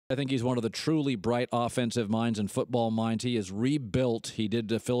I think he's one of the truly bright offensive minds and football minds. He has rebuilt. He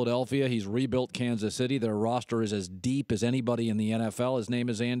did Philadelphia. He's rebuilt Kansas City. Their roster is as deep as anybody in the NFL. His name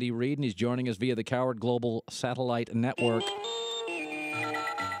is Andy Reid, and he's joining us via the Cowherd Global Satellite Network.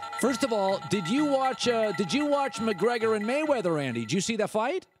 First of all, did you watch McGregor and Mayweather, Andy? Did you see the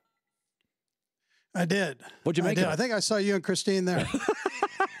fight? I did. What'd you make of it? I think I saw you and Kristine there.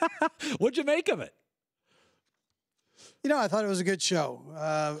 What'd you make of it? You know, I thought it was a good show.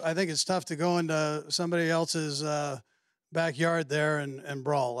 I think it's tough to go into somebody else's backyard there and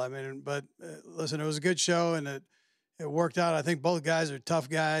brawl. I mean, but listen, it was a good show, and it worked out. I think both guys are tough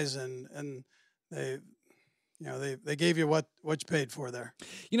guys, and they gave you what you paid for there.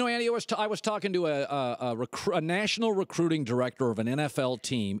 You know, Andy, I was talking to a national recruiting director of an NFL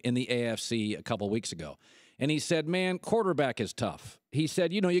team in the AFC a couple weeks ago. And he said, man, quarterback is tough. He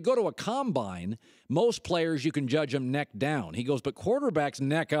said, you go to a combine, most players you can judge them neck down. He goes, but quarterbacks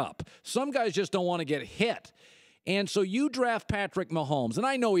neck up. Some guys just don't want to get hit. And so you draft Patrick Mahomes, and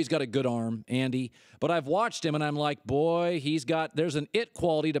I know he's got a good arm, Andy, but I've watched him, and I'm like, boy, there's an it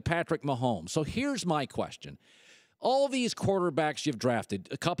quality to Patrick Mahomes. So here's my question. All these quarterbacks you've drafted,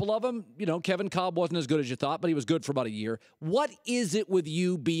 a couple of them, Kevin Kolb wasn't as good as you thought, but he was good for about a year. What is it with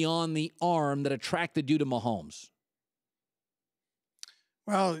you beyond the arm that attracted you to Mahomes?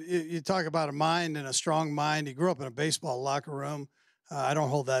 Well, you talk about a mind and a strong mind. He grew up in a baseball locker room. I don't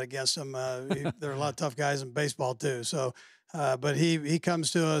hold that against him. There are a lot of tough guys in baseball too. So, but he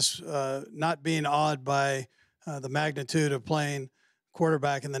comes to us not being awed by the magnitude of playing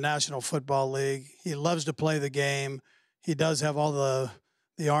quarterback in the National Football League. He loves to play the game. He does have all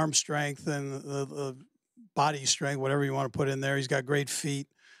the arm strength and the body strength, whatever you want to put in there. He's got great feet,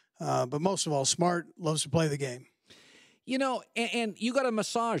 but most of all, smart, loves to play the game. And you got to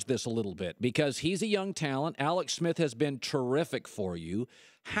massage this a little bit because he's a young talent. Alex Smith has been terrific for you.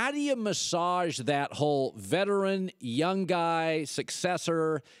 How do you massage that whole veteran, young guy,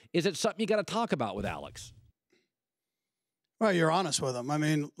 successor? Is it something you got to talk about with Alex? Well, you're honest with him. I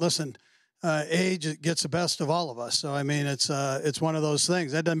mean, listen, age gets the best of all of us. So, I mean, it's one of those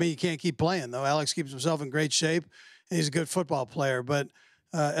things. That doesn't mean you can't keep playing, though. Alex keeps himself in great shape. He's a good football player. But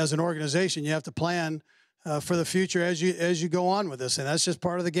as an organization, you have to plan for the future as you go on with this, and that's just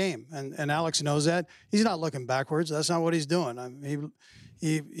part of the game. And Alex knows that. He's not looking backwards. That's not what he's doing. I mean,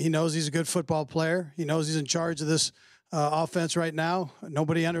 he knows he's a good football player. He knows he's in charge of this offense right now.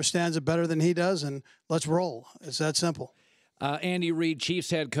 Nobody understands it better than he does, and let's roll. It's that simple. Andy Reid,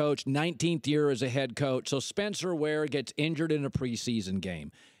 Chiefs head coach, 19th year as a head coach. So Spencer Ware gets injured in a preseason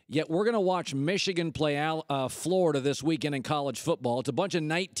game. Yet we're going to watch Michigan play Florida this weekend in college football. It's a bunch of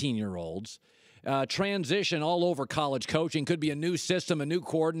 19-year-olds. Transition all over college coaching. Could be a new system, a new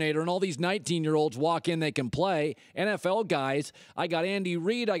coordinator, and all these 19-year-olds walk in, they can play. NFL guys, I got Andy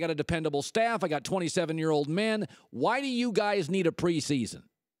Reid, I got a dependable staff, I got 27-year-old men. Why do you guys need a preseason?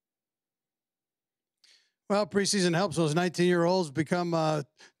 Well, preseason helps those 19-year-olds become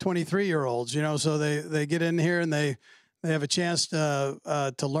 23-year-olds, so they get in here and they have a chance to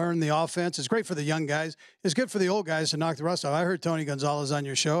learn the offense. It's great for the young guys. It's good for the old guys to knock the rust off. I heard Tony Gonzalez on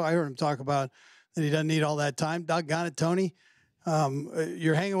your show. I heard him talk about that he doesn't need all that time. Doggone it, Tony.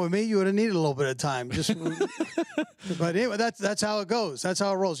 You're hanging with me. You would have needed a little bit of time. But anyway, that's how it goes. That's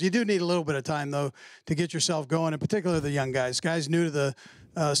how it rolls. You do need a little bit of time, though, to get yourself going, and particularly the young guys new to the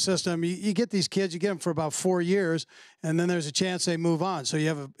system. You get these kids, you get them for about 4 years, and then there's a chance they move on. So you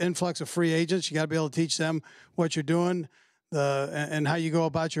have an influx of free agents. You got to be able to teach them what you're doing and how you go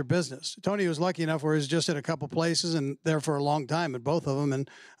about your business. Tony was lucky enough where he was just at a couple places and there for a long time at both of them and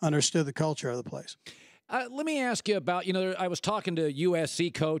understood the culture of the place. Let me ask you about, I was talking to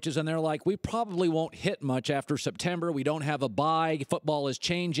USC coaches, and they're like, we probably won't hit much after September. We don't have a bye. Football is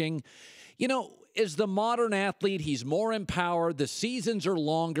changing. Is the modern athlete, he's more empowered. The seasons are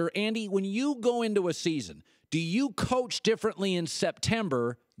longer. Andy, when you go into a season, do you coach differently in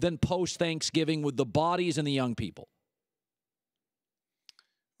September than post-Thanksgiving with the bodies and the young people?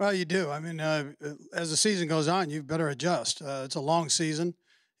 Well, you do. I mean, as the season goes on, you better adjust. It's a long season.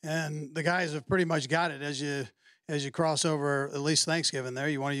 And the guys have pretty much got it as you cross over at least Thanksgiving there.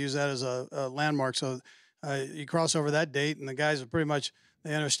 You want to use that as a landmark. So you cross over that date, and the guys have pretty much,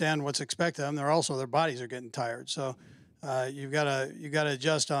 they understand what's expected of them. Their bodies are getting tired. So you've got to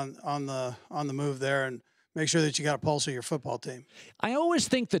adjust on the move there and make sure that you got a pulse of your football team. I always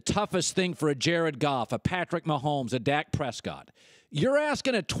think the toughest thing for a Jared Goff, a Patrick Mahomes, a Dak Prescott, you're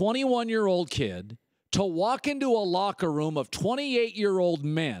asking a 21-year-old kid to walk into a locker room of 28-year-old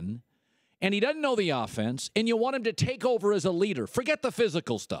men, and he doesn't know the offense, and you want him to take over as a leader. Forget the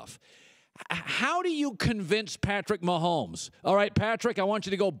physical stuff. How do you convince Patrick Mahomes? All right, Patrick, I want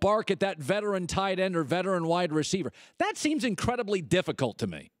you to go bark at that veteran tight end or veteran wide receiver. That seems incredibly difficult to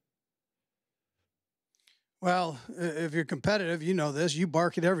me. Well, if you're competitive, you know this. You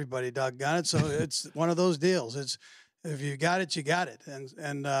bark at everybody, doggone it. So it's one of those deals. It's if you got it, you got it. And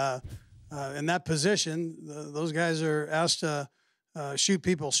in that position, those guys are asked to shoot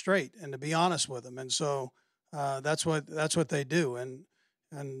people straight and to be honest with them. And so that's what they do. And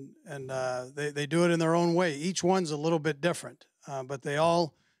they do it in their own way. Each one's a little bit different, but they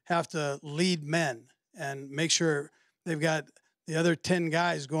all have to lead men and make sure they've got the other 10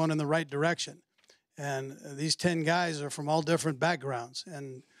 guys going in the right direction. And these 10 guys are from all different backgrounds.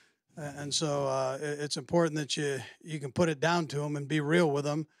 And so it's important that you can put it down to them and be real with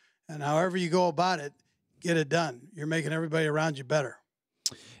them. And however you go about it, get it done. You're making everybody around you better.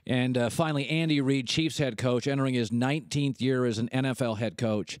 And finally, Andy Reid, Chiefs head coach, entering his 19th year as an NFL head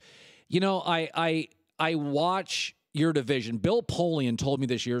coach. You know, I watch your division. Bill Polian told me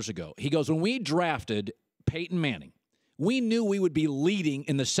this years ago. He goes, when we drafted Peyton Manning, we knew we would be leading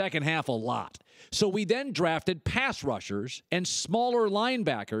in the second half a lot. So we then drafted pass rushers and smaller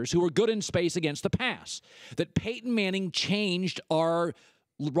linebackers who were good in space against the pass. That Peyton Manning changed our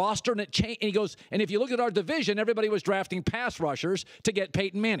roster, and it changed. And he goes, and if you look at our division, everybody was drafting pass rushers to get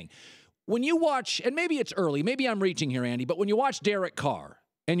Peyton Manning. When you watch, and maybe it's early, maybe I'm reaching here, Andy, but when you watch Derek Carr,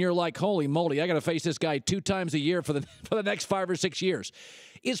 and you're like, holy moly, I got to face this guy 2 times a year for the next 5 or 6 years,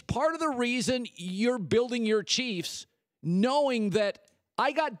 is part of the reason you're building your Chiefs knowing that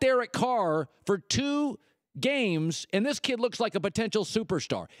I got Derek Carr for 2 games, and this kid looks like a potential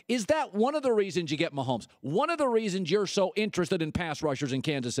superstar. Is that one of the reasons you get Mahomes? One of the reasons you're so interested in pass rushers in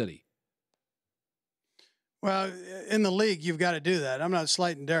Kansas City? Well, in the league, you've got to do that. I'm not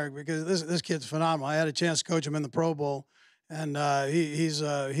slighting Derek because this kid's phenomenal. I had a chance to coach him in the Pro Bowl, and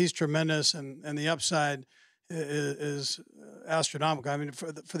he's tremendous, and the upside is astronomical. I mean,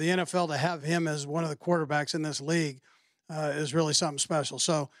 for the NFL to have him as one of the quarterbacks in this league is really something special.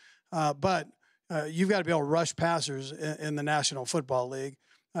 So, but you've got to be able to rush passers in the National Football League.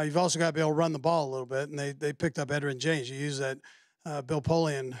 You've also got to be able to run the ball a little bit, and they picked up Edgerrin James. You use that Bill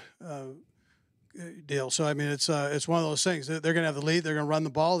Polian deal. So, I mean, it's one of those things. They're going to have the lead. They're going to run the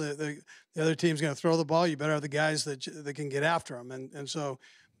ball. The other team's going to throw the ball. You better have the guys that can get after them. And so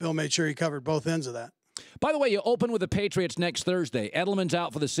Bill made sure he covered both ends of that. By the way, you open with the Patriots next Thursday. Edelman's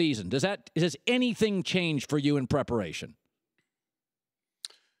out for the season. Does anything change for you in preparation?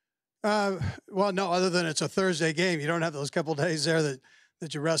 Well, no, other than it's a Thursday game. You don't have those couple days there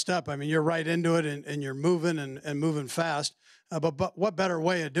that you rest up. I mean, you're right into it and you're moving and moving fast. But what better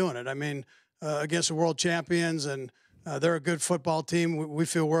way of doing it? I mean, against the world champions, and they're a good football team. We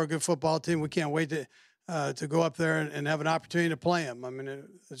feel we're a good football team. We can't wait to go up there and have an opportunity to play them. I mean,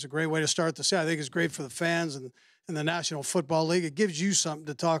 it's a great way to start the season. I think it's great for the fans and the National Football League. It gives you something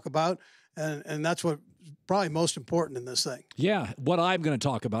to talk about, and that's what probably most important in this thing. Yeah, what I'm going to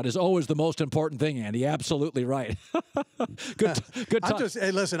talk about is always the most important thing, Andy. Absolutely right. Good talk.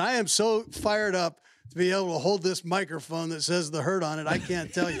 Hey, listen, I am so fired up to be able to hold this microphone that says The Herd on it. I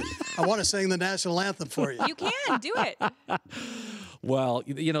can't tell you. I want to sing the national anthem for you. You can do it. Well,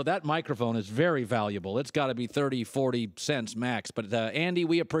 you know, that microphone is very valuable. It's got to be 30, 40 cents max. But, Andy,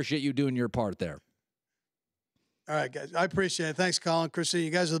 we appreciate you doing your part there. All right, guys. I appreciate it. Thanks, Colin. Kristine, you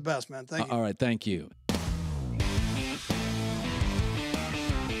guys are the best, man. Thank you. All right, thank you.